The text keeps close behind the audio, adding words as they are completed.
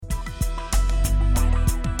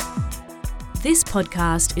This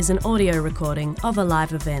podcast is an audio recording of a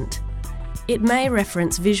live event. It may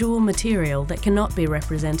reference visual material that cannot be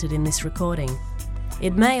represented in this recording.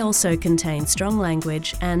 It may also contain strong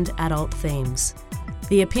language and adult themes.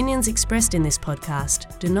 The opinions expressed in this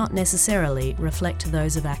podcast do not necessarily reflect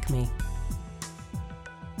those of ACME.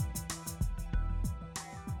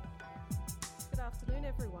 Good afternoon,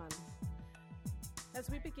 everyone. As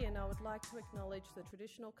we begin, I would like to acknowledge the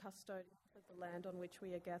traditional custodians of the land on which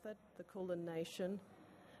we are gathered, the Kulin Nation,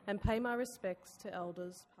 and pay my respects to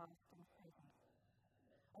elders past and present.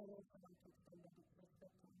 I would also like to extend that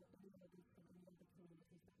respect to the communities and the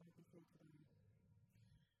communities that may be here today.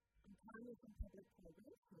 I'm currently from Public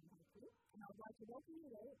Programs, and I would like to welcome you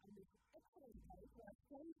all on this excellent day to our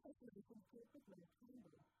Australian Fascination Trip with Lord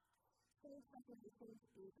Campbell. Australian Fascination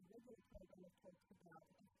is a regular program that talks about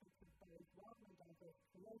aspects of Australia's wildly diverse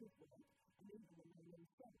creative work and even the mainland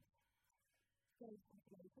state. Australian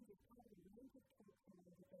Fascination is part of a range of talks and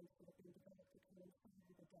events that have been developed to coincide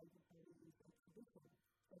with the David Bowie exhibition.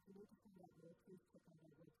 So if you want to find out more, please check out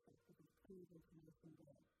our website for this clear information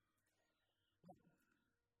there.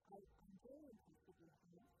 I'm very interested in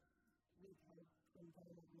how we've had some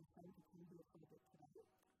very lovely friends to come here for a bit today.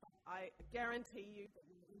 I guarantee you that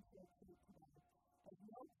we're interested today. As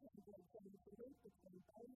Mel Campbell examines the link between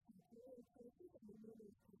Bowie's material choices and the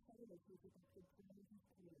numerous personas who developed throughout his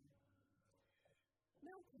career.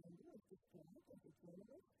 Mel Campbell is described as a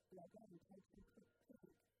journalist, blogger and cultural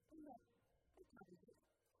critic, and that covers it.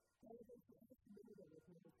 However, if you are familiar with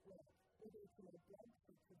Mel's work, whether it's in a blog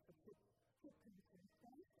such as the Trip Culture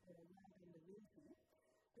Space or Around in the Region,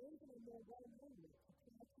 or even a more well-known work to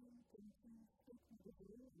Clarity, Vinci, Speak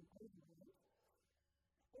Magazine and Overworld,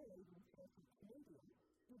 or even Celtic Canadian,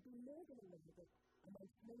 you'll be more than aware that,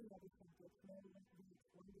 amongst many other subjects, Mel writes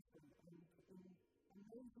wonderfully and in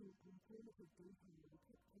amazing informative detail in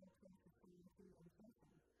pop culture, society and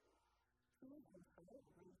fashion. She is also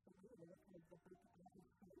recently authored the book Art is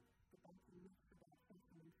Safe, Debunking Myths about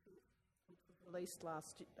Fashion and Fit, which was released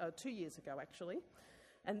 2 years ago actually.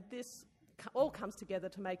 And this all comes together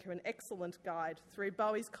to make her an excellent guide through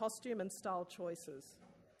Bowie's costume and style choices.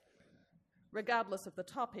 Regardless of the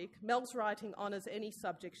topic, Mel's writing honours any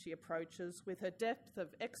subject she approaches with her depth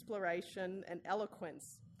of exploration and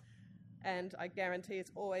eloquence. And I guarantee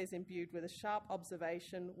it's always imbued with a sharp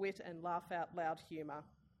observation, wit and laugh-out-loud humour.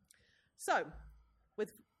 So,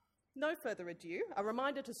 with no further ado, a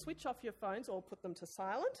reminder to switch off your phones or put them to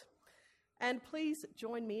silent. And please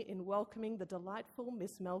join me in welcoming the delightful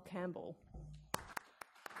Miss Mel Campbell.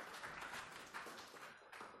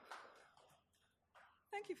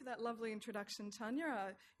 Thank you for that lovely introduction,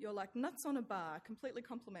 Tanya. You're like nuts on a bar, completely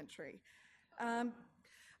complimentary.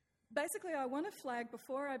 Basically, I want to flag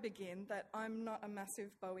before I begin that I'm not a massive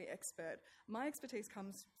Bowie expert. My expertise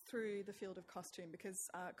comes through the field of costume because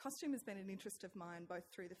costume has been an interest of mine both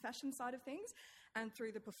through the fashion side of things and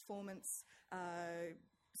through the performance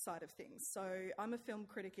side of things. So I'm a film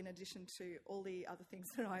critic in addition to all the other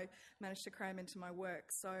things that I managed to cram into my work.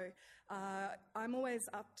 So I'm always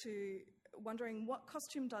up to wondering what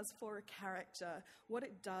costume does for a character, what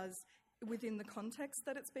it does within the context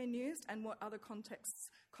that it's been used and what other contexts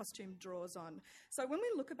costume draws on. So when we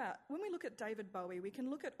look at David Bowie, we can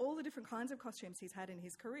look at all the different kinds of costumes he's had in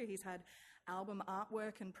his career. He's had album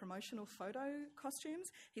artwork and promotional photo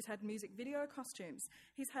costumes. He's had music video costumes.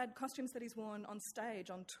 He's had costumes that he's worn on stage,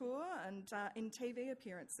 on tour and in TV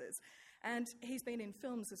appearances. And he's been in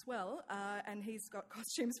films as well, and he's got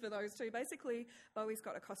costumes for those too. Basically, Bowie's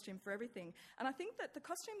got a costume for everything. And I think that the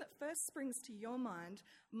costume that first springs to your mind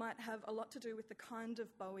might have a lot to do with the kind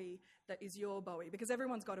of Bowie that is your Bowie, because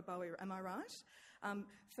everyone's got a Bowie, am I right?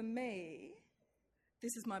 For me,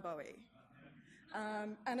 this is my Bowie.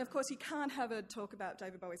 And of course, you can't have a talk about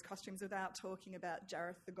David Bowie's costumes without talking about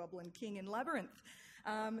Jareth the Goblin King in Labyrinth.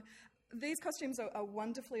 These costumes are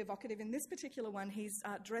wonderfully evocative. In this particular one, he's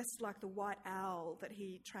dressed like the white owl that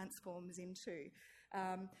he transforms into.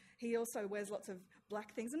 He also wears lots of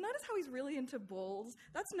black things. And notice how he's really into balls.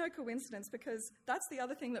 That's no coincidence because that's the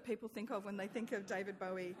other thing that people think of when they think of David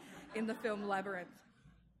Bowie in the film Labyrinth.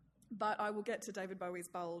 But I will get to David Bowie's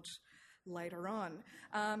bulge later on.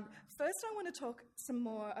 First, I want to talk some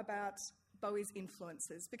more about Bowie's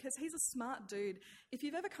influences because he's a smart dude. If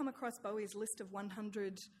you've ever come across Bowie's list of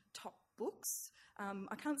 100 top books,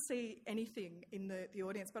 I can't see anything in the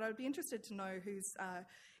audience, but I'd be interested to know who's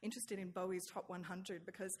interested in Bowie's top 100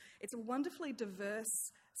 because it's a wonderfully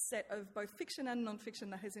diverse set of both fiction and non-fiction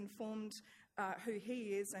that has informed who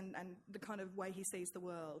he is and the kind of way he sees the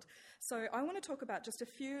world. So I want to talk about just a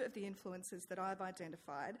few of the influences that I've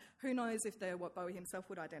identified. Who knows if they're what Bowie himself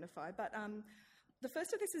would identify, but The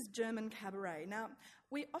first of this is German cabaret. Now,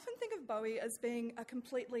 we often think of Bowie as being a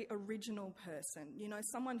completely original person, you know,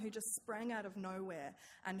 someone who just sprang out of nowhere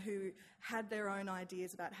and who had their own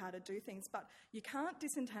ideas about how to do things. But you can't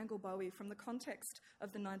disentangle Bowie from the context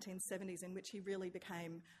of the 1970s in which he really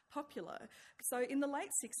became popular. So in the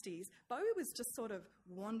late 60s, Bowie was just sort of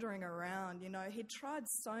wandering around, you know. He'd tried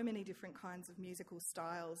so many different kinds of musical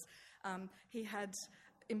styles. He had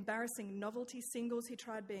embarrassing novelty singles. He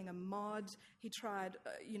tried being a mod. He tried,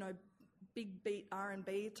 big beat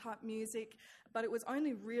R&B type music. But it was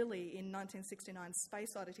only really in 1969's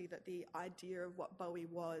Space Oddity that the idea of what Bowie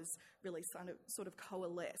was really sort of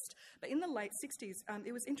coalesced. But in the late 60s,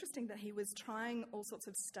 it was interesting that he was trying all sorts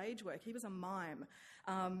of stage work. He was a mime,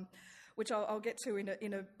 which I'll get to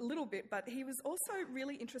in a little bit, but he was also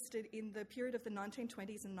really interested in the period of the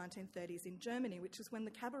 1920s and 1930s in Germany, which is when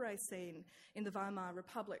the cabaret scene in the Weimar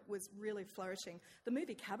Republic was really flourishing. The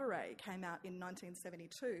movie Cabaret came out in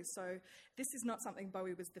 1972, so this is not something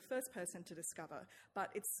Bowie was the first person to discover,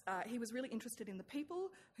 but he was really interested in the people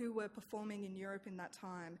who were performing in Europe in that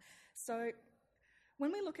time. So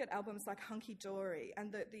when we look at albums like Hunky Dory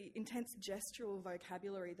and the intense gestural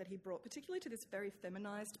vocabulary that he brought, particularly to this very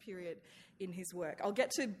feminised period in his work, I'll get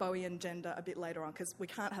to Bowie and gender a bit later on because we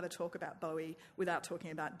can't have a talk about Bowie without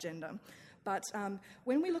talking about gender. But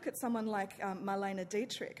when we look at someone like Marlene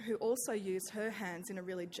Dietrich, who also used her hands in a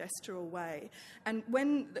really gestural way, and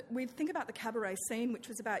when we think about the cabaret scene, which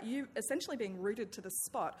was about you essentially being rooted to the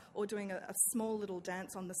spot or doing a small little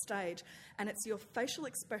dance on the stage, and it's your facial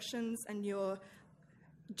expressions and your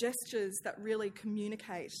gestures that really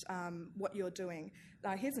communicate what you're doing.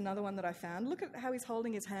 Here's another one that I found. Look at how he's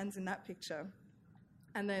holding his hands in that picture.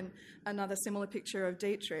 And then another similar picture of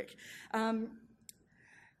Dietrich.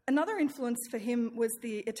 Another influence for him was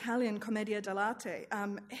the Italian Commedia dell'arte.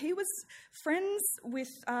 He was friends with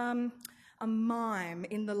a mime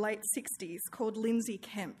in the late 60s called Lindsay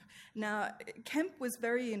Kemp. Now, Kemp was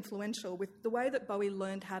very influential with the way that Bowie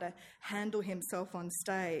learned how to handle himself on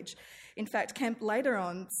stage. In fact, Kemp later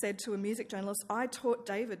on said to a music journalist, "I taught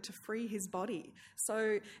David to free his body."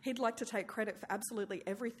 So he'd like to take credit for absolutely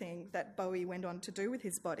everything that Bowie went on to do with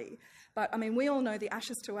his body. But, I mean, we all know the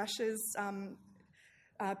Ashes to Ashes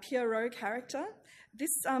Pierrot character.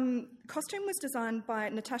 This costume was designed by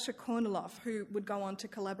Natasha Korniloff, who would go on to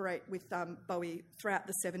collaborate with Bowie throughout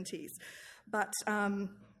the 70s. But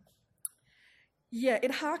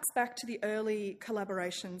it harks back to the early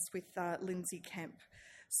collaborations with Lindsay Kemp.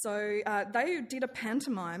 So they did a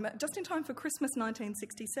pantomime just in time for Christmas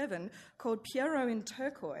 1967 called Pierrot in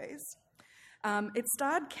Turquoise. It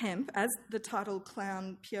starred Kemp as the title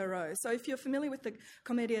clown Pierrot. So if you're familiar with the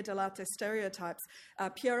Commedia dell'arte stereotypes,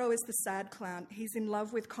 Pierrot is the sad clown. He's in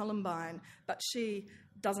love with Columbine, but she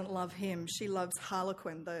doesn't love him. She loves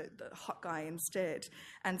Harlequin, the hot guy, instead.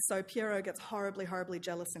 And so Pierrot gets horribly, horribly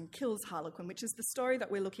jealous and kills Harlequin, which is the story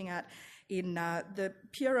that we're looking at in the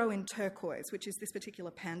Pierrot in Turquoise, which is this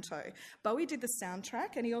particular panto. Bowie did the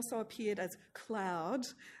soundtrack, and he also appeared as Cloud.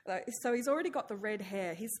 So he's already got the red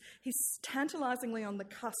hair. He's tantalisingly on the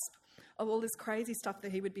cusp of all this crazy stuff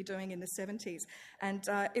that he would be doing in the 70s. And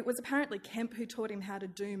it was apparently Kemp who taught him how to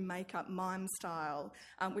do makeup mime style,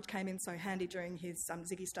 which came in so handy during his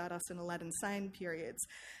Ziggy Stardust and Aladdin Sane periods.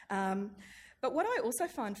 But what I also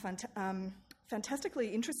find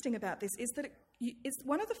fantastically interesting about this is that it's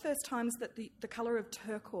one of the first times that the colour of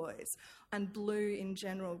turquoise and blue in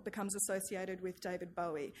general becomes associated with David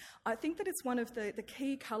Bowie. I think that it's one of the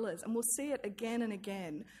key colours, and we'll see it again and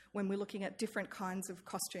again when we're looking at different kinds of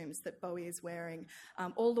costumes that Bowie is wearing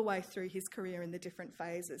all the way through his career in the different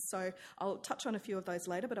phases. So I'll touch on a few of those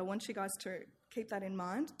later, but I want you guys to keep that in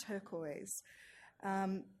mind, turquoise.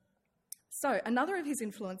 So another of his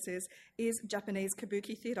influences is Japanese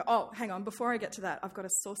kabuki theatre. Oh, hang on, before I get to that, I've got a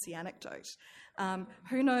saucy anecdote.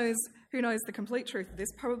 Who knows the complete truth of this?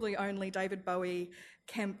 Probably only David Bowie,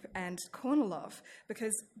 Kemp and Korniloff,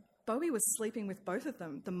 because Bowie was sleeping with both of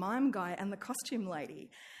them, the mime guy and the costume lady.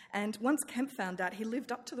 And once Kemp found out, he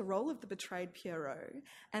lived up to the role of the betrayed Pierrot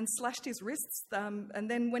and slashed his wrists. And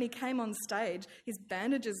then when he came on stage, his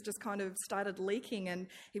bandages just kind of started leaking and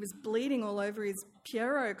he was bleeding all over his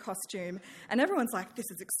Pierrot costume. And everyone's like,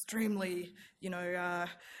 this is extremely,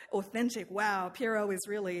 authentic. Wow, Pierrot is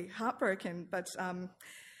really heartbroken. But,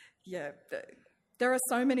 there are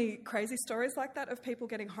so many crazy stories like that of people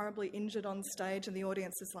getting horribly injured on stage and the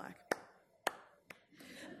audience is like...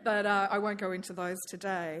 But I won't go into those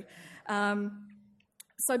today.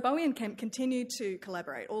 So Bowie and Kemp continued to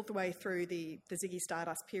collaborate all the way through the Ziggy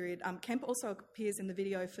Stardust period. Kemp also appears in the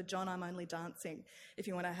video for John, I'm Only Dancing, if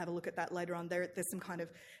you want to have a look at that later on. There's some kind of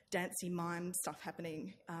dancey mime stuff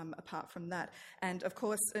happening apart from that. And of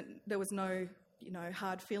course, there was no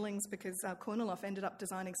hard feelings because Korniloff ended up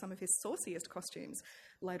designing some of his sauciest costumes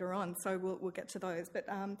later on, so we'll get to those. But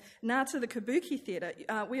now to the Kabuki theatre.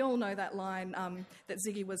 We all know that line that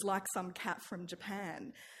Ziggy was like some cat from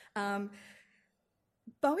Japan.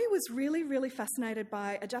 Bowie was really, really fascinated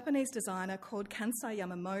by a Japanese designer called Kansai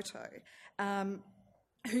Yamamoto,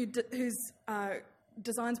 whose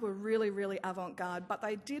designs were really, really avant-garde, but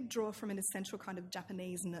they did draw from an essential kind of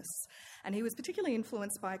Japanese-ness. And he was particularly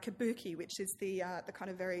influenced by Kabuki, which is the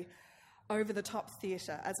kind of very over-the-top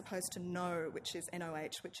theatre, as opposed to No, which is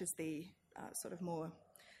N-O-H, which is the sort of more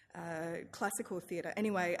classical theatre.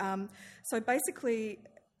 Anyway, so basically,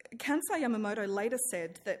 Kansai Yamamoto later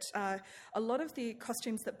said that a lot of the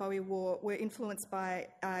costumes that Bowie wore were influenced by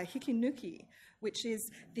hikinuki, which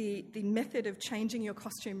is the method of changing your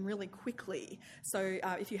costume really quickly. So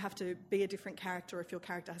if you have to be a different character, or if your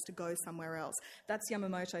character has to go somewhere else. That's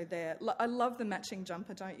Yamamoto there. I love the matching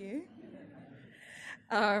jumper, don't you?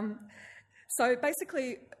 So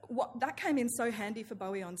basically, that came in so handy for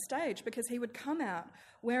Bowie on stage, because he would come out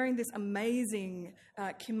wearing this amazing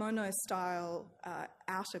kimono-style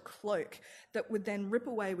outer cloak that would then rip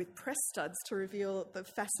away with press studs to reveal the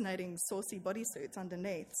fascinating, saucy bodysuits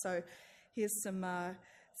underneath. So here's some...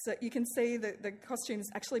 So you can see the costumes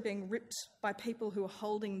actually being ripped by people who are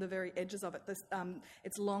holding the very edges of it.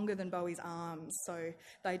 It's longer than Bowie's arms, so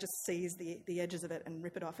they just seize the edges of it and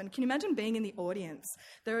rip it off. And can you imagine being in the audience?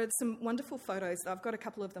 There are some wonderful photos, I've got a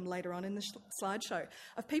couple of them later on in the slideshow,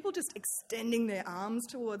 of people just extending their arms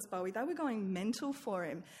towards Bowie. They were going mental for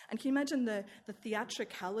him. And can you imagine the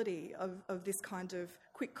theatricality of this kind of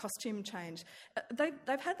quick costume change? They've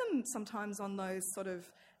had them sometimes on those sort of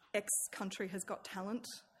ex-Country Has Got Talent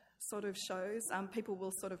sort of shows. People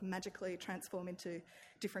will sort of magically transform into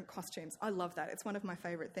different costumes. I love that. It's one of my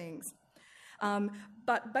favourite things.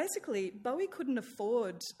 But basically, Bowie couldn't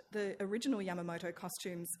afford the original Yamamoto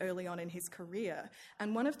costumes early on in his career.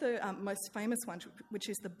 And one of the most famous ones, which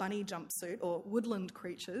is the bunny jumpsuit, or woodland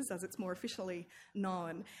creatures, as it's more officially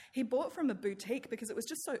known, he bought from a boutique because it was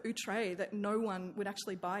just so outre that no one would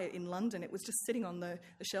actually buy it in London. It was just sitting on the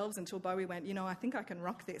shelves until Bowie went, I think I can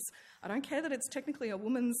rock this. I don't care that it's technically a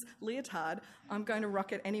woman's leotard. I'm going to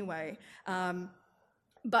rock it anyway.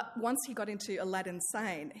 But once he got into Aladdin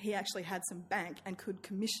Sane, he actually had some bank and could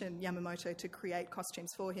commission Yamamoto to create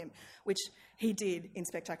costumes for him, which he did in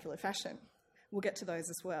spectacular fashion. We'll get to those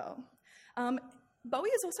as well. Bowie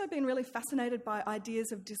has also been really fascinated by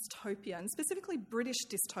ideas of dystopia, and specifically British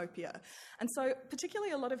dystopia. And so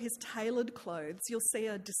particularly a lot of his tailored clothes, you'll see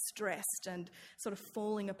are distressed and sort of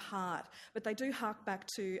falling apart, but they do hark back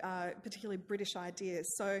to particularly British ideas.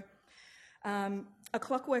 So A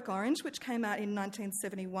Clockwork Orange, which came out in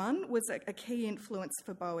 1971, was a key influence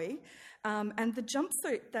for Bowie. And the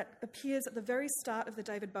jumpsuit that appears at the very start of the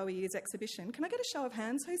David Bowie Years exhibition. Can I get a show of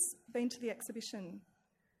hands? Who's been to the exhibition?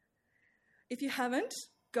 If you haven't,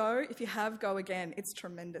 go. If you have, go again. It's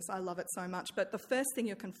tremendous. I love it so much. But the first thing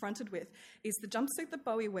you're confronted with is the jumpsuit that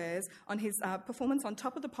Bowie wears on his performance on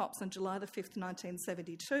Top of the Pops on July the 5th,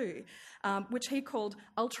 1972, which he called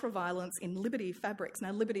Ultraviolence in Liberty Fabrics.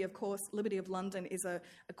 Now, Liberty, of course, Liberty of London is a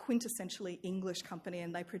quintessentially English company,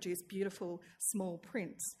 and they produce beautiful small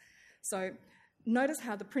prints. So notice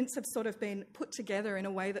how the prints have sort of been put together in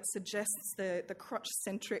a way that suggests the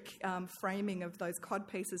crotch-centric framing of those cod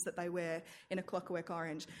pieces that they wear in A Clockwork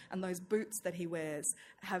Orange, and those boots that he wears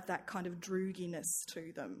have that kind of drooginess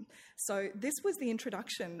to them. So this was the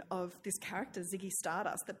introduction of this character, Ziggy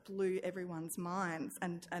Stardust, that blew everyone's minds,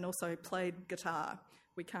 and also played guitar.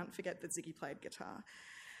 We can't forget that Ziggy played guitar.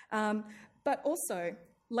 But also,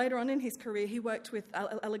 later on in his career, he worked with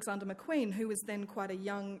Alexander McQueen, who was then quite a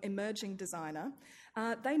young, emerging designer.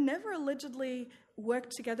 They never allegedly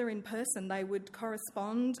worked together in person. They would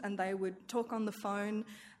correspond and they would talk on the phone,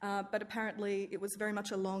 but apparently it was very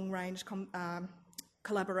much a long-range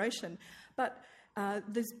collaboration. But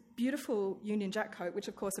this beautiful Union Jack coat, which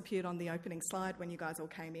of course appeared on the opening slide when you guys all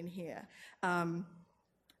came in here,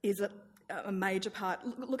 is a major part.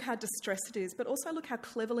 Look how distressed it is, but also look how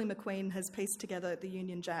cleverly McQueen has pieced together the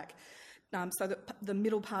Union Jack, so that the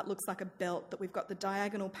middle part looks like a belt, that we've got the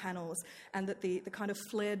diagonal panels, and that the kind of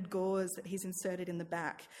flared gauze that he's inserted in the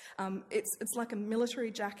back. It's like a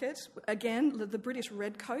military jacket. Again, the British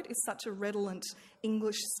red coat is such a redolent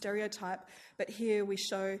English stereotype, but here we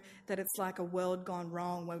show that it's like a world gone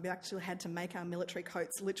wrong, where we actually had to make our military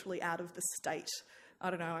coats literally out of the state I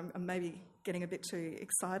don't know, I'm maybe getting a bit too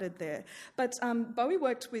excited there. But Bowie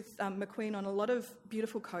worked with McQueen on a lot of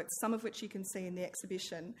beautiful coats, some of which you can see in the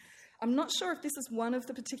exhibition. I'm not sure if this is one of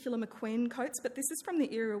the particular McQueen coats, but this is from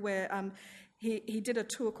the era where he did a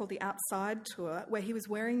tour called the Outside Tour, where he was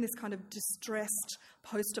wearing this kind of distressed,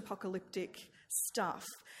 post-apocalyptic stuff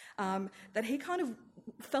that he kind of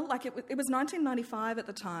felt like it was 1995 at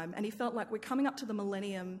the time, and he felt like we're coming up to the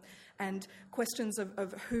millennium, and questions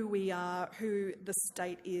of who we are, who the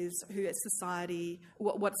state is, who society,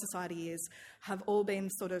 what society is, have all been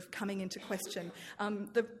sort of coming into question.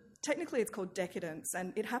 Technically, it's called decadence,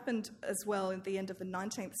 and it happened as well at the end of the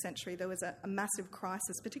 19th century. There was a massive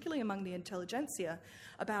crisis, particularly among the intelligentsia,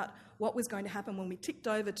 about what was going to happen when we ticked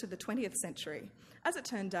over to the 20th century. As it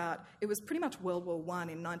turned out, it was pretty much World War I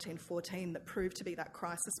in 1914 that proved to be that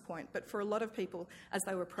crisis point. But for a lot of people, as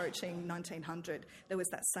they were approaching 1900, there was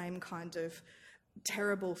that same kind of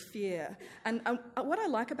terrible fear. And what I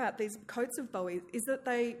like about these coats of Bowie is that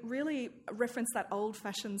they really reference that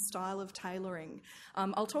old-fashioned style of tailoring.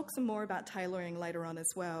 I'll talk some more about tailoring later on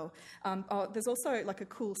as well. There's also like a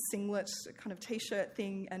cool singlet kind of T-shirt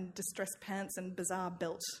thing and distressed pants and bizarre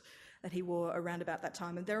belt that he wore around about that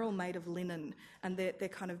time, and they're all made of linen, and they're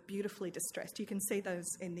kind of beautifully distressed. You can see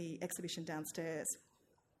those in the exhibition downstairs.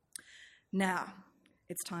 Now,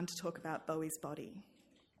 it's time to talk about Bowie's body.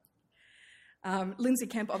 Lindsay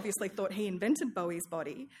Kemp obviously thought he invented Bowie's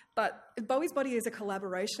body, but Bowie's body is a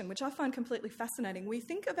collaboration, which I find completely fascinating. We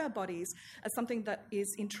think of our bodies as something that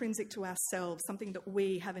is intrinsic to ourselves, something that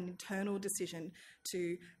we have an internal decision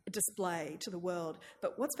to display to the world.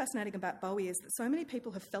 But what's fascinating about Bowie is that so many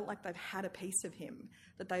people have felt like they've had a piece of him,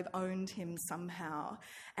 that they've owned him somehow,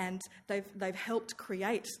 and they've helped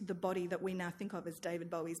create the body that we now think of as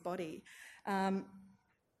David Bowie's body.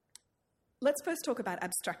 Let's first talk about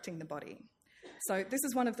abstracting the body. So this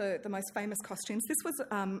is one of the most famous costumes. This was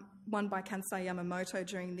won by Kansai Yamamoto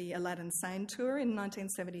during the Aladdin Sane tour in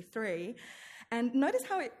 1973. And notice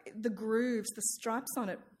how the grooves, the stripes on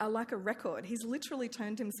it, are like a record. He's literally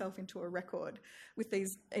turned himself into a record with these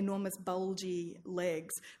enormous bulgy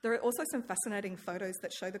legs. There are also some fascinating photos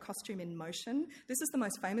that show the costume in motion. This is the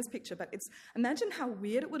most famous picture, but imagine how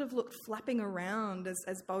weird it would have looked flapping around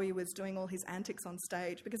as Bowie was doing all his antics on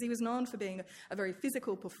stage, because he was known for being a very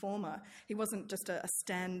physical performer. He wasn't just a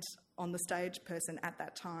stand on the stage person at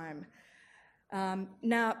that time.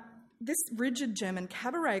 Now, this rigid German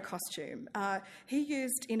cabaret costume, he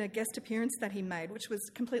used in a guest appearance that he made, which was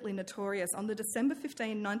completely notorious, on the December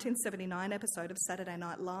 15, 1979 episode of Saturday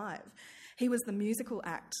Night Live. He was the musical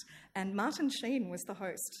act, and Martin Sheen was the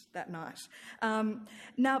host that night.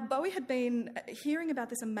 Now, Bowie had been hearing about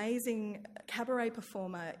this amazing cabaret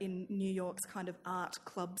performer in New York's kind of art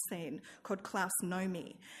club scene called Klaus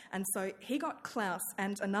Nomi. And so he got Klaus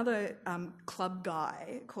and another club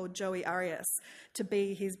guy called Joey Arias to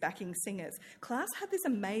be his backing singers. Klaus had this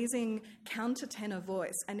amazing countertenor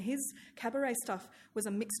voice, and his cabaret stuff was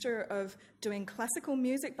a mixture of doing classical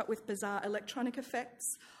music but with bizarre electronic effects,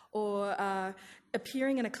 or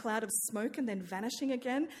appearing in a cloud of smoke and then vanishing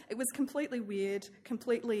again. It was completely weird,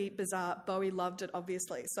 completely bizarre. Bowie loved it,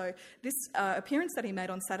 obviously. So this appearance that he made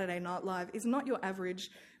on Saturday Night Live is not your average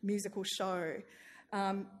musical show.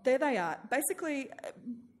 There they are. Basically,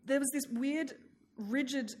 there was this weird,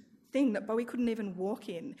 rigid thing that Bowie couldn't even walk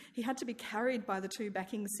in. He had to be carried by the two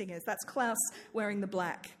backing singers. That's Klaus wearing the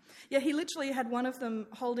black. Yeah, he literally had one of them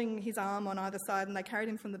holding his arm on either side, and they carried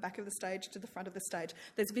him from the back of the stage to the front of the stage.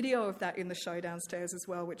 There's video of that in the show downstairs as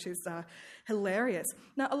well, which is hilarious.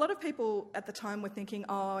 Now, a lot of people at the time were thinking,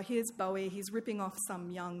 oh, here's Bowie, he's ripping off some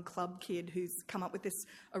young club kid who's come up with this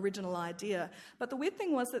original idea. But the weird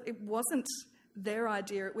thing was that it wasn't their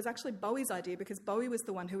idea, it was actually Bowie's idea, because Bowie was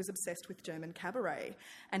the one who was obsessed with German cabaret,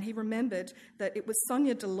 and he remembered that it was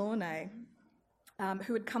Sonia Delaunay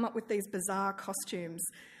who had come up with these bizarre costumes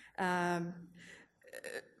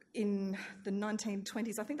in the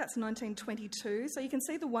 1920s. I think that's 1922. So you can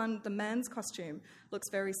see the man's costume looks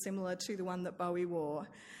very similar to the one that Bowie wore.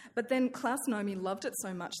 But then Klaus Nomi loved it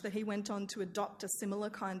so much that he went on to adopt a similar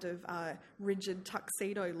kind of rigid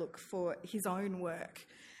tuxedo look for his own work.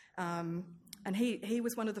 And he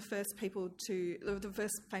was one of the first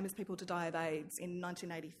famous people to die of AIDS in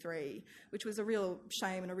 1983, which was a real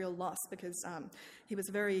shame and a real loss, because he was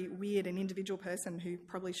a very weird and individual person who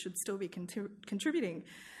probably should still be contributing.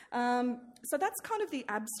 So that's kind of the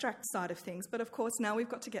abstract side of things. But of course, now we've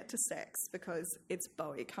got to get to sex, because it's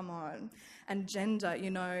Bowie, come on. And gender,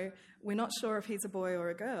 we're not sure if he's a boy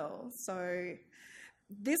or a girl. So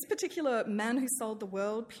this particular Man Who Sold the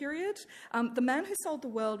World period, the Man Who Sold the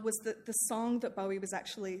World was the song that Bowie was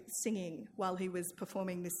actually singing while he was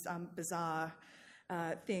performing this bizarre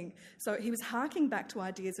thing. So he was harking back to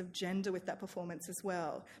ideas of gender with that performance as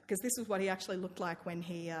well, because this was what he actually looked like when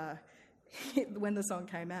when the song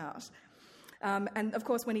came out. And of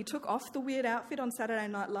course, when he took off the weird outfit on Saturday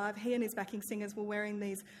Night Live, he and his backing singers were wearing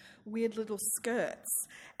these weird little skirts.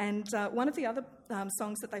 And one of the other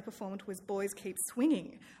songs that they performed was Boys Keep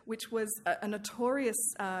Swinging, which was a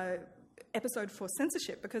notorious episode for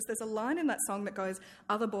censorship, because there's a line in that song that goes,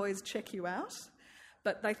 "Other boys check you out."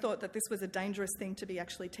 But they thought that this was a dangerous thing to be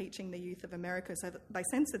actually teaching the youth of America, so they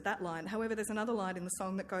censored that line. However, there's another line in the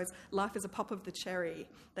song that goes, "Life is a pop of the cherry."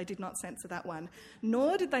 They did not censor that one.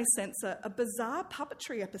 Nor did they censor a bizarre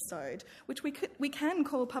puppetry episode, which we can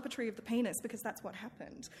call puppetry of the penis, because that's what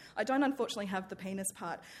happened. I don't unfortunately have the penis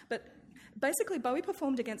part, but basically Bowie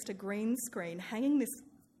performed against a green screen, hanging this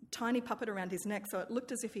tiny puppet around his neck, so it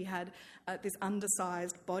looked as if he had this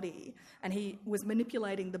undersized body, and he was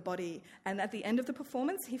manipulating the body. And at the end of the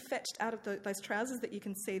performance, he fetched out of those trousers that you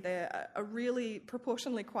can see there a really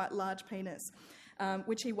proportionally quite large penis,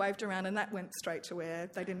 which he waved around, and that went straight to air.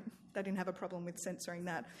 They didn't have a problem with censoring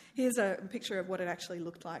that. Here's a picture of what it actually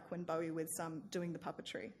looked like when Bowie was doing the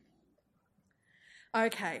puppetry.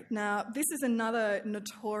 Okay, now this is another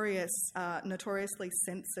notoriously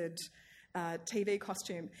censored TV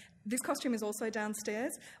costume. This costume is also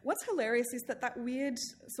downstairs. What's hilarious is that weird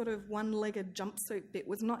sort of one-legged jumpsuit bit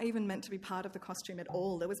was not even meant to be part of the costume at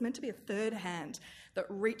all. There was meant to be a third hand that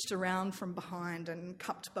reached around from behind and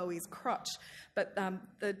cupped Bowie's crotch. But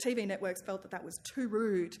the TV networks felt that was too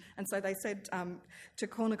rude, and so they said to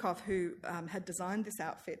Kornikoff, who had designed this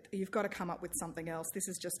outfit, "You've got to come up with something else. This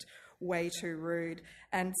is just way too rude."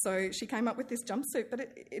 And so she came up with this jumpsuit, but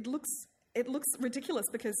it looks ridiculous,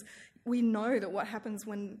 because we know that what happens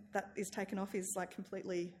when that is taken off is like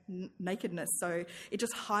completely nakedness. So it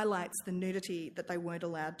just highlights the nudity that they weren't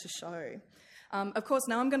allowed to show. Of course,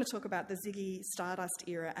 now I'm going to talk about the Ziggy Stardust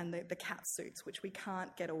era and the cat suits, which we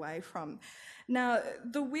can't get away from. Now,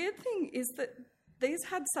 the weird thing is that these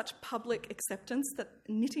had such public acceptance that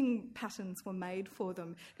knitting patterns were made for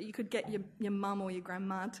them, that you could get your mum or your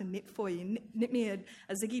grandma to knit for you. Knit me a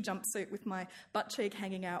Ziggy jumpsuit with my butt cheek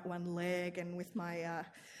hanging out one leg and with my,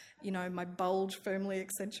 my bulge firmly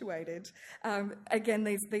accentuated. Again,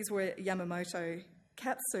 these were Yamamoto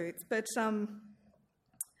cat suits. But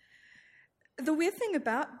the weird thing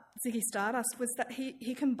about Ziggy Stardust was that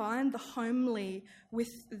he combined the homely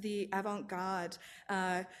with the avant-garde.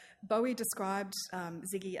 Bowie described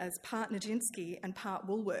Ziggy as part Nijinsky and part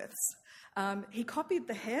Woolworths. He copied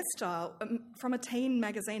the hairstyle from a teen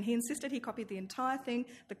magazine. He insisted he copied the entire thing,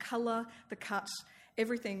 the colour, the cut,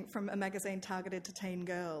 everything from a magazine targeted to teen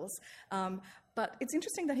girls. But it's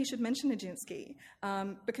interesting that he should mention Nijinsky,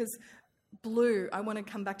 because blue, I want to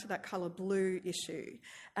come back to that colour blue issue.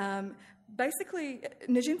 Basically,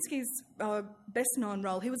 Nijinsky's best-known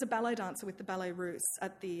role, he was a ballet dancer with the Ballet Russe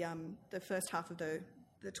at the first half of the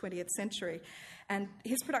 20th century, and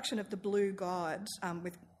his production of The Blue God,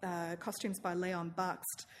 with costumes by Leon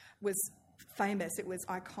Bakst, was famous. It was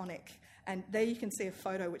iconic, and there you can see a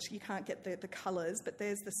photo, which you can't get the colours, but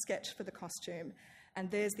there's the sketch for the costume, and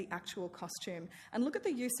there's the actual costume. And look at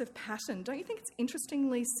the use of pattern. Don't you think it's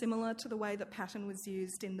interestingly similar to the way that pattern was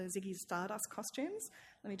used in the Ziggy Stardust costumes?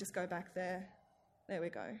 Let me just go back there. There we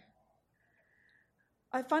go.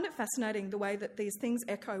 I find it fascinating the way that these things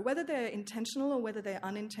echo, whether they're intentional or whether they're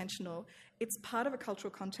unintentional. It's part of a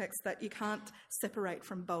cultural context that you can't separate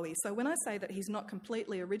from Bowie. So when I say that he's not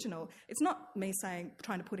completely original, it's not me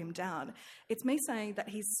trying to put him down. It's me saying that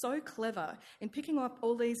he's so clever in picking up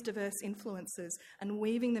all these diverse influences and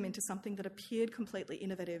weaving them into something that appeared completely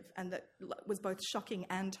innovative and that was both shocking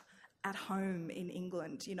and at home in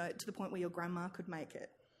England, to the point where your grandma could make it.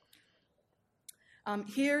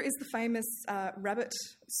 Here is the famous rabbit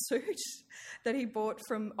suit that he bought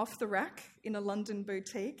from off the rack in a London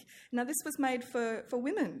boutique. Now, this was made for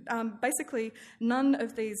women. Basically, none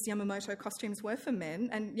of these Yamamoto costumes were for men,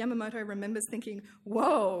 and Yamamoto remembers thinking,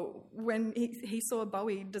 whoa, when he saw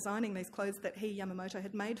Bowie designing these clothes that Yamamoto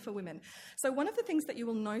had made for women. So one of the things that you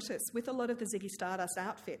will notice with a lot of the Ziggy Stardust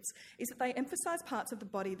outfits is that they emphasise parts of the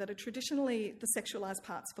body that are traditionally the sexualised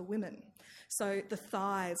parts for women. So the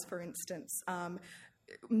thighs, for instance.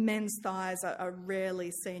 Men's thighs are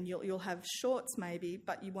rarely seen. You'll have shorts maybe,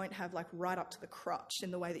 but you won't have like right up to the crotch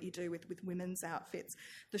in the way that you do with women's outfits.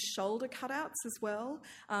 The shoulder cutouts as well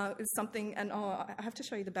is something, and I have to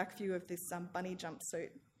show you the back view of this bunny jumpsuit.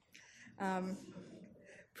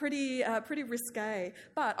 Pretty risque,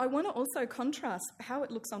 but I want to also contrast how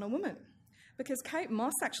it looks on a woman. Because Kate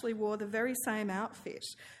Moss actually wore the very same outfit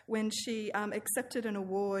when she accepted an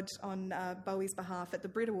award on Bowie's behalf at the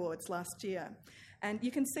Brit Awards last year. And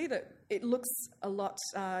you can see that it looks a lot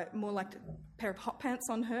more like a pair of hot pants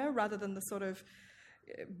on her rather than the sort of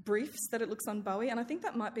briefs that it looks on Bowie. And I think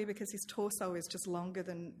that might be because his torso is just longer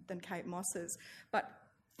than Kate Moss's. But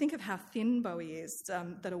think of how thin Bowie is,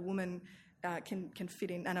 that a woman can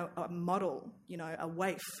fit in, and a model, you know, a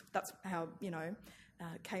waif. That's how, you know,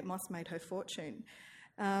 Kate Moss made her fortune.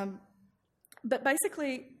 But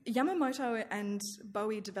basically, Yamamoto and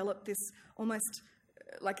Bowie developed this almost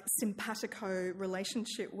like simpatico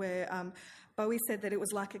relationship where Bowie said that it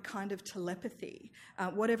was like a kind of telepathy.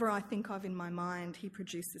 Whatever I think of in my mind, he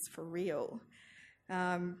produces for real.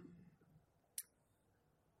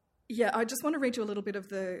 Yeah, I just want to read you a little bit of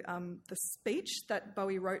the speech that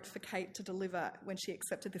Bowie wrote for Kate to deliver when she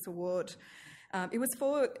accepted this award. It was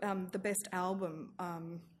for the best album.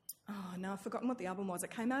 I've forgotten what the album was.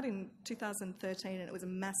 It came out in 2013 and it was a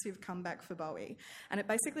massive comeback for Bowie. And it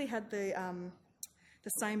basically had the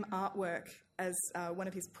same artwork as one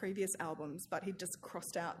of his previous albums, but he'd just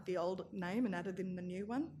crossed out the old name and added in the new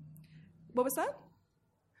one. What was that?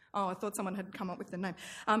 Oh, I thought someone had come up with the name.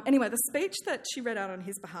 Anyway, the speech that she read out on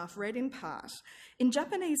his behalf read in part, "In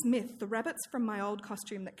Japanese myth, the rabbits from my old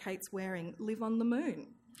costume that Kate's wearing live on the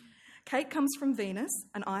moon. Kate comes from Venus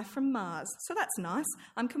and I from Mars, so that's nice.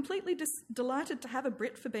 I'm completely delighted to have a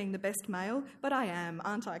Brit for being the best male, but I am,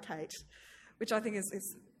 aren't I, Kate?" Which I think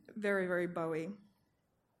is very, very Bowie.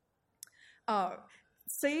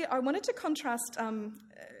 See, I wanted to contrast...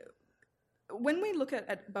 when we look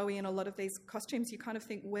at Bowie in a lot of these costumes, you kind of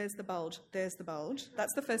think, where's the bulge? There's the bulge.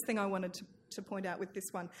 That's the first thing I wanted to point out with this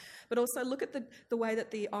one. But also look at the way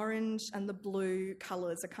that the orange and the blue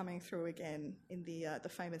colours are coming through again in the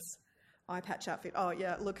famous eye patch outfit. Oh,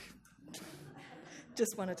 yeah, look.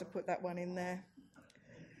 Just wanted to put that one in there.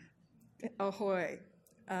 Ahoy.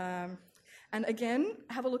 And again,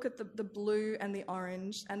 have a look at the blue and the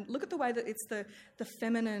orange, and look at the way that it's the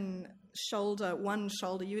feminine shoulder, one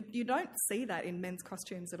shoulder. You don't see that in men's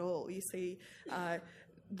costumes at all. You see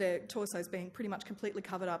their torsos being pretty much completely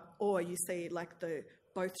covered up, or you see like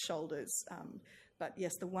both shoulders. But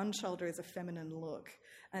yes, the one shoulder is a feminine look.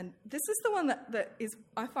 And this is the one that is,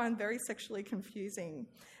 I find, very sexually confusing,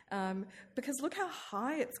 because look how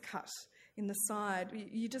high it's cut in the side.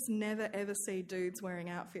 You just never ever see dudes wearing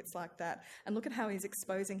outfits like that. And look at how he's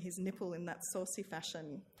exposing his nipple in that saucy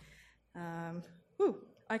fashion.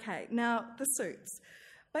 Okay, now the suits.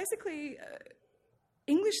 Basically,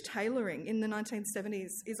 English tailoring in the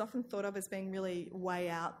 1970s is often thought of as being really way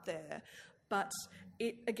out there, but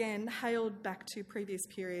it, again, hailed back to previous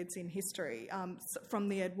periods in history, from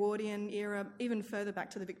the Edwardian era, even further back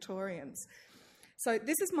to the Victorians. So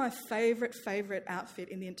this is my favourite outfit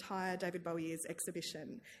in the entire David Bowie Years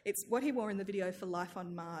exhibition. It's what he wore in the video for Life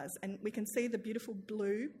on Mars, and we can see the beautiful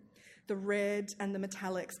blue, the red and the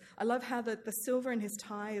metallics. I love how the silver in his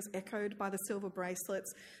tie is echoed by the silver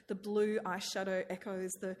bracelets. The blue eyeshadow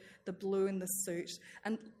echoes the blue in the suit.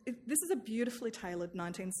 And this is a beautifully tailored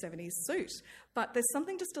 1970s suit, but there's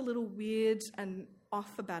something just a little weird and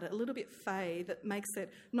off about it, a little bit fey, that makes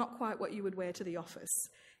it not quite what you would wear to the office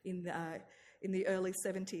in the early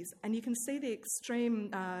 70s. And you can see the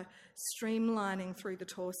extreme streamlining through the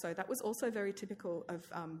torso. That was also very typical of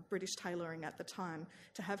British tailoring at the time,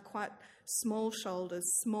 to have quite small shoulders,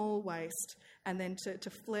 small waist, and then to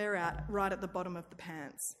flare out right at the bottom of the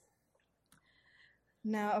pants.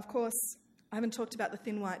 Now, of course, I haven't talked about the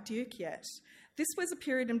Thin White Duke yet. This was a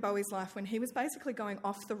period in Bowie's life when he was basically going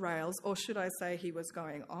off the rails, or should I say he was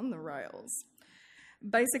going on the rails.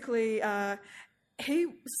 Basically, he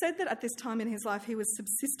said that at this time in his life he was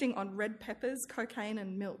subsisting on red peppers, cocaine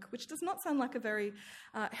and milk, which does not sound like a very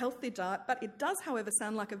healthy diet, but it does, however,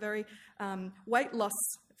 sound like a very weight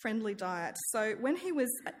loss-friendly diet. So when he was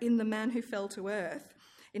in The Man Who Fell to Earth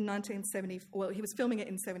in 1970, well, he was filming it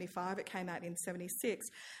in 75, it came out in 76,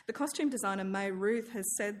 the costume designer May Ruth has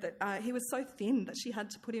said that he was so thin that she had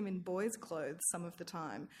to put him in boys' clothes some of the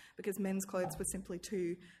time because men's clothes were simply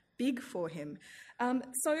too big for him.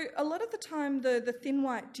 So a lot of the time the Thin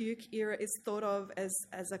White Duke era is thought of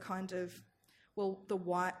as a kind of, well, the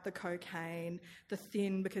white, the cocaine, the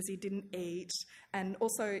thin because he didn't eat, and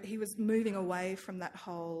also he was moving away from that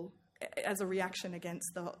whole, as a reaction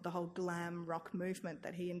against the whole glam rock movement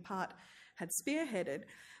that he in part had spearheaded.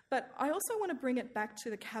 But I also want to bring it back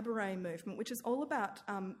to the cabaret movement, which is all about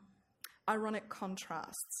ironic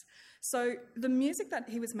contrasts. So the music that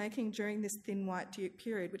he was making during this Thin White Duke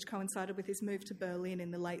period, which coincided with his move to Berlin in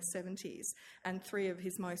the late 70s, and three of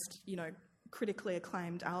his most, critically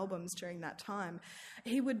acclaimed albums during that time,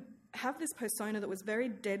 he would have this persona that was very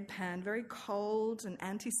deadpan, very cold and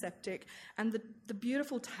antiseptic, and the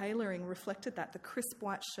beautiful tailoring reflected that, the crisp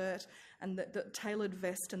white shirt and the tailored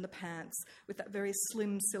vest and the pants with that very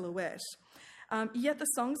slim silhouette. Yet the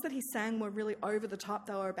songs that he sang were really over the top.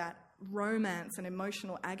 They were about romance and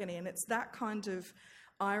emotional agony, and it's that kind of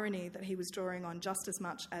irony that he was drawing on just as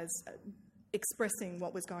much as expressing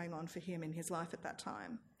what was going on for him in his life at that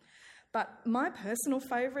time. But my personal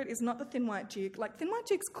favourite is not the Thin White Duke. Like, Thin White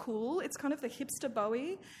Duke's cool. It's kind of the hipster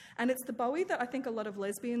Bowie, and it's the Bowie that I think a lot of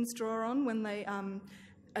lesbians draw on when they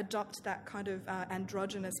adopt that kind of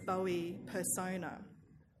androgynous Bowie persona.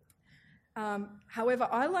 However,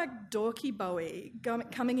 I like dorky Bowie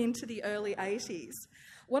coming into the early 80s.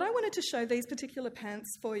 What I wanted to show these particular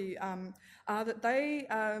pants for you are that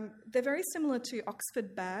they're very similar to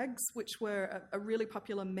Oxford bags, which were a really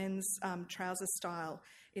popular men's trouser style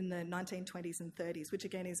in the 1920s and 30s, which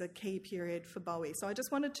again is a key period for Bowie. So I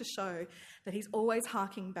just wanted to show that he's always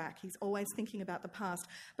harking back, he's always thinking about the past.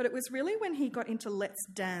 But it was really when he got into Let's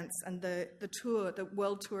Dance and the tour, the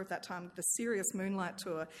world tour of that time, the Serious Moonlight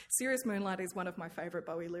tour. Serious Moonlight is one of my favourite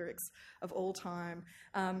Bowie lyrics of all time.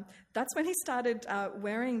 That's when he started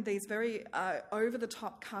wearing these very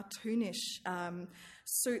over-the-top, cartoonish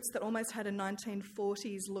suits that almost had a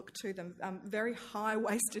 1940s look to them, very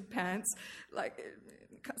high-waisted pants, like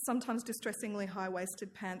sometimes distressingly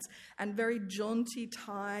high-waisted pants, and very jaunty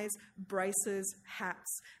ties, braces,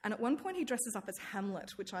 hats. And at one point he dresses up as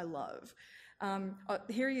Hamlet, which I love.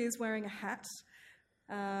 Here he is wearing a hat,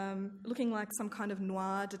 looking like some kind of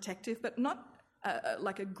noir detective, but not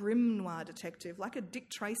like a grim noir detective, like a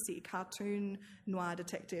Dick Tracy cartoon noir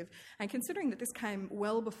detective. And considering that this came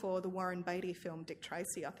well before the Warren Beatty film Dick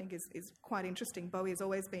Tracy, I think is quite interesting. Bowie has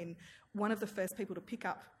always been one of the first people to pick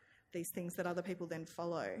up these things that other people then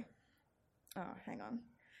follow. Oh, hang on.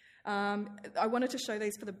 I wanted to show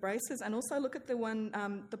these for the braces, and also look at the one,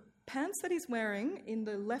 the pants that he's wearing in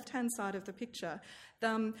the left-hand side of the picture.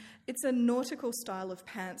 It's a nautical style of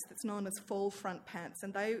pants that's known as fall front pants,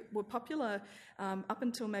 and they were popular up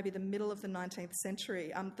until maybe the middle of the 19th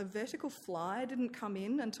century. The vertical fly didn't come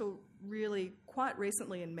in until really quite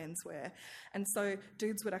recently in menswear, and so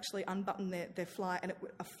dudes would actually unbutton their fly and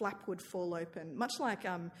a flap would fall open, much like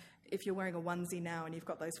if you're wearing a onesie now and you've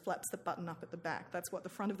got those flaps that button up at the back. That's what the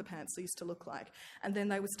front of the pants used to look like. And then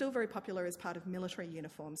they were still very popular as part of military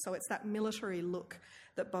uniforms. So it's that military look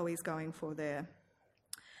that Bowie's going for there.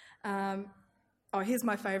 Here's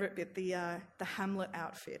my favourite bit, the Hamlet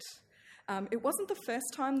outfit. It wasn't the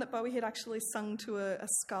first time that Bowie had actually sung to a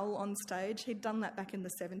skull on stage. He'd done that back in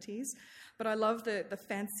the 70s. But I love the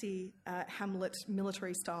fancy Hamlet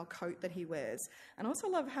military-style coat that he wears. And I also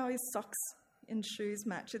love how his socks and shoes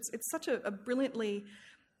match. It's such a brilliantly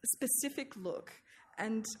specific look,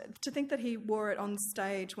 and to think that he wore it on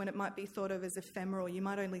stage when it might be thought of as ephemeral, you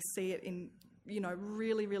might only see it in,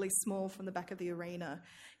 really, really small from the back of the arena,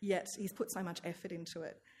 yet he's put so much effort into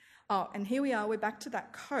it. Oh, and here we are, we're back to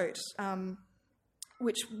that coat,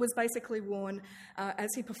 which was basically worn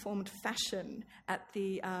as he performed fashion at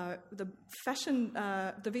the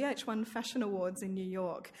VH1 Fashion Awards in New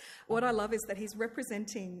York. What I love is that he's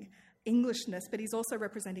representing Englishness, but he's also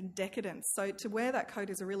representing decadence. So to wear that coat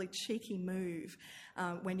is a really cheeky move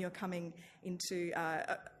when you're coming into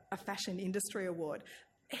a fashion industry award.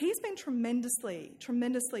 He's been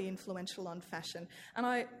tremendously influential on fashion, and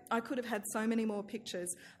I could have had so many more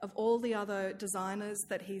pictures of all the other designers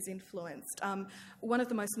that he's influenced. One of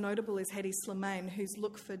the most notable is Hedi Slimane, whose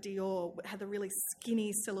look for Dior had a really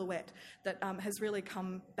skinny silhouette that has really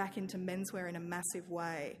come back into menswear in a massive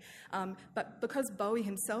way. But because Bowie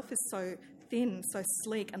himself is so thin, so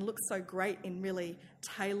sleek, and looks so great in really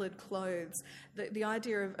tailored clothes, the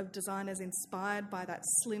idea of designers inspired by that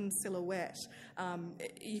slim silhouette,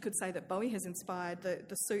 you could say that Bowie has inspired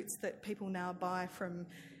the suits that people now buy from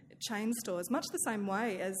chain stores, much the same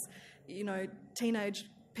way as, teenage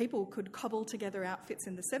people could cobble together outfits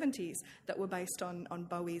in the 70s that were based on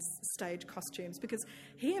Bowie's stage costumes, because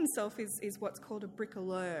he himself is what's called a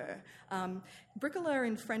bricoleur. Bricoleur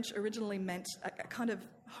in French originally meant a kind of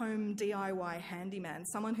home DIY handyman,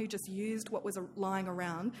 someone who just used what was lying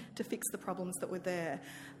around to fix the problems that were there.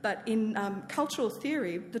 But in cultural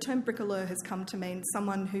theory, the term bricoleur has come to mean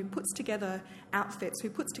someone who puts together outfits, who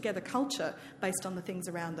puts together culture based on the things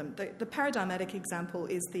around them. The paradigmatic example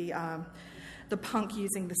is the punk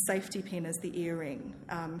using the safety pin as the earring,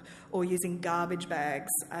 or using garbage bags,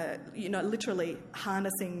 literally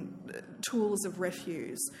harnessing tools of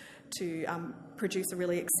refuse to produce a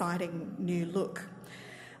really exciting new look.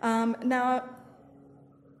 Now,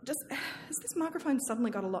 just has this microphone suddenly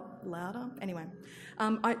got a lot louder? Anyway,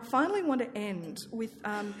 I finally want to end with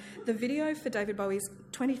the video for David Bowie's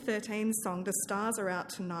 2013 song, The Stars Are Out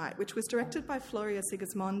Tonight, which was directed by Floria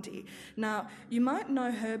Sigismondi. Now, you might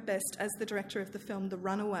know her best as the director of the film The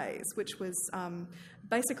Runaways, which was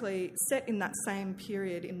basically set in that same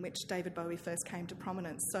period in which David Bowie first came to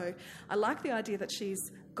prominence. So I like the idea that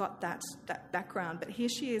she's got that background, but here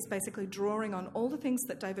she is basically drawing on all the things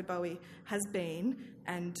that David Bowie has been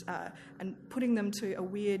and putting them to a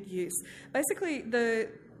weird use. Basically, the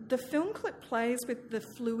film clip plays with the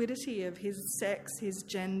fluidity of his sex, his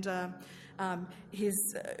gender,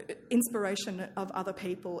 his inspiration of other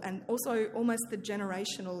people, and also almost the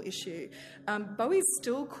generational issue. Bowie's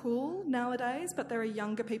still cool nowadays, but there are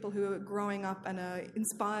younger people who are growing up and are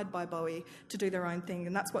inspired by Bowie to do their own thing,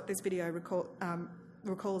 and that's what this video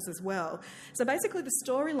recalls as well. So basically the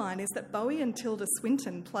storyline is that Bowie and Tilda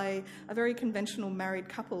Swinton play a very conventional married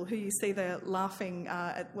couple who you see there laughing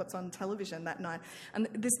at what's on television that night. And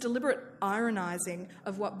this deliberate ironising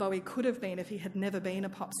of what Bowie could have been if he had never been a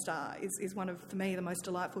pop star is one of, for me, the most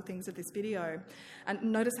delightful things of this video. And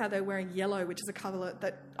notice how they're wearing yellow, which is a colour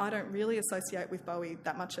that I don't really associate with Bowie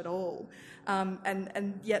that much at all.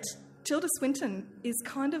 And yet Tilda Swinton is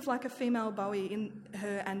kind of like a female Bowie in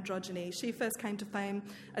her androgyny. She first came to fame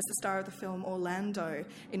as the star of the film Orlando,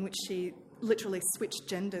 in which she literally switched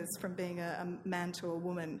genders from being a man to a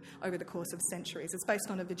woman over the course of centuries. It's based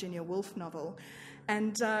on a Virginia Woolf novel.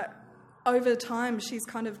 And over time, she's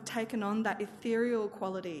kind of taken on that ethereal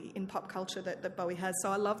quality in pop culture that Bowie has. So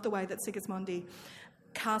I love the way that Sigismondi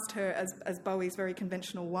cast her as Bowie's very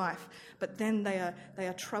conventional wife, but then they are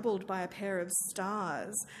troubled by a pair of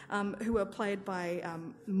stars who are played by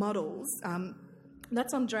models.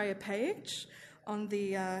 That's Andrea Page on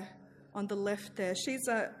the left there. She's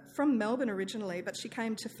from Melbourne originally, but she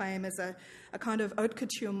came to fame as a kind of haute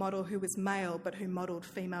couture model who was male but who modelled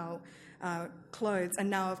female clothes, and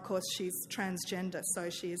now of course she's transgender, so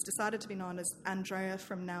she has decided to be known as Andrea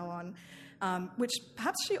from now on. Which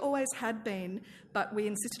perhaps she always had been, but we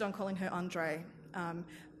insisted on calling her Andre.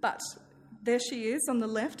 But there she is on the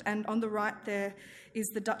left, and on the right there is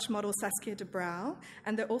the Dutch model Saskia de Brouw,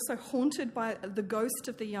 and they're also haunted by the ghost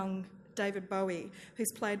of the young David Bowie,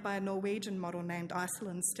 who's played by a Norwegian model named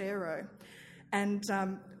Iselin Stero. And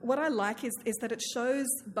what I like is that it shows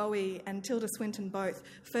Bowie and Tilda Swinton both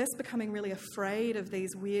first becoming really afraid of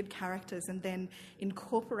these weird characters and then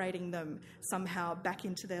incorporating them somehow back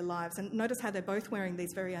into their lives. And notice how they're both wearing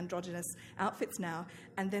these very androgynous outfits now,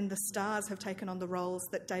 and then the stars have taken on the roles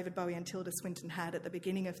that David Bowie and Tilda Swinton had at the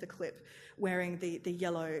beginning of the clip, wearing the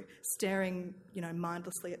yellow, staring,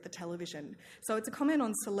 mindlessly at the television. So it's a comment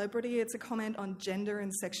on celebrity, it's a comment on gender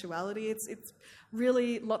and sexuality. It's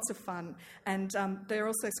really lots of fun. And they're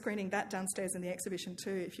also screening that downstairs in the exhibition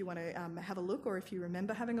too, if you want to have a look, or if you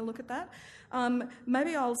remember having a look at that.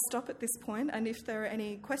 Maybe I'll stop at this point, and if there are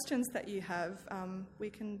any questions that you have, we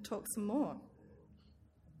can talk some more.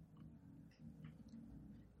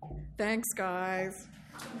 Thanks, guys.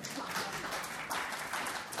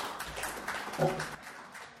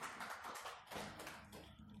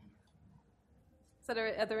 So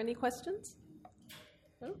are there any questions?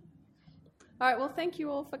 No? All right, well, thank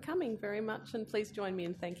you all for coming very much, and please join me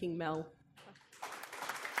in thanking Mel.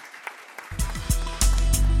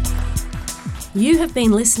 You have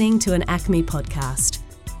been listening to an ACMI podcast.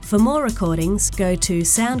 For more recordings, go to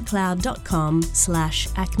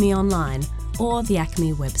soundcloud.com/ACMI Online or the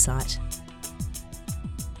ACMI website.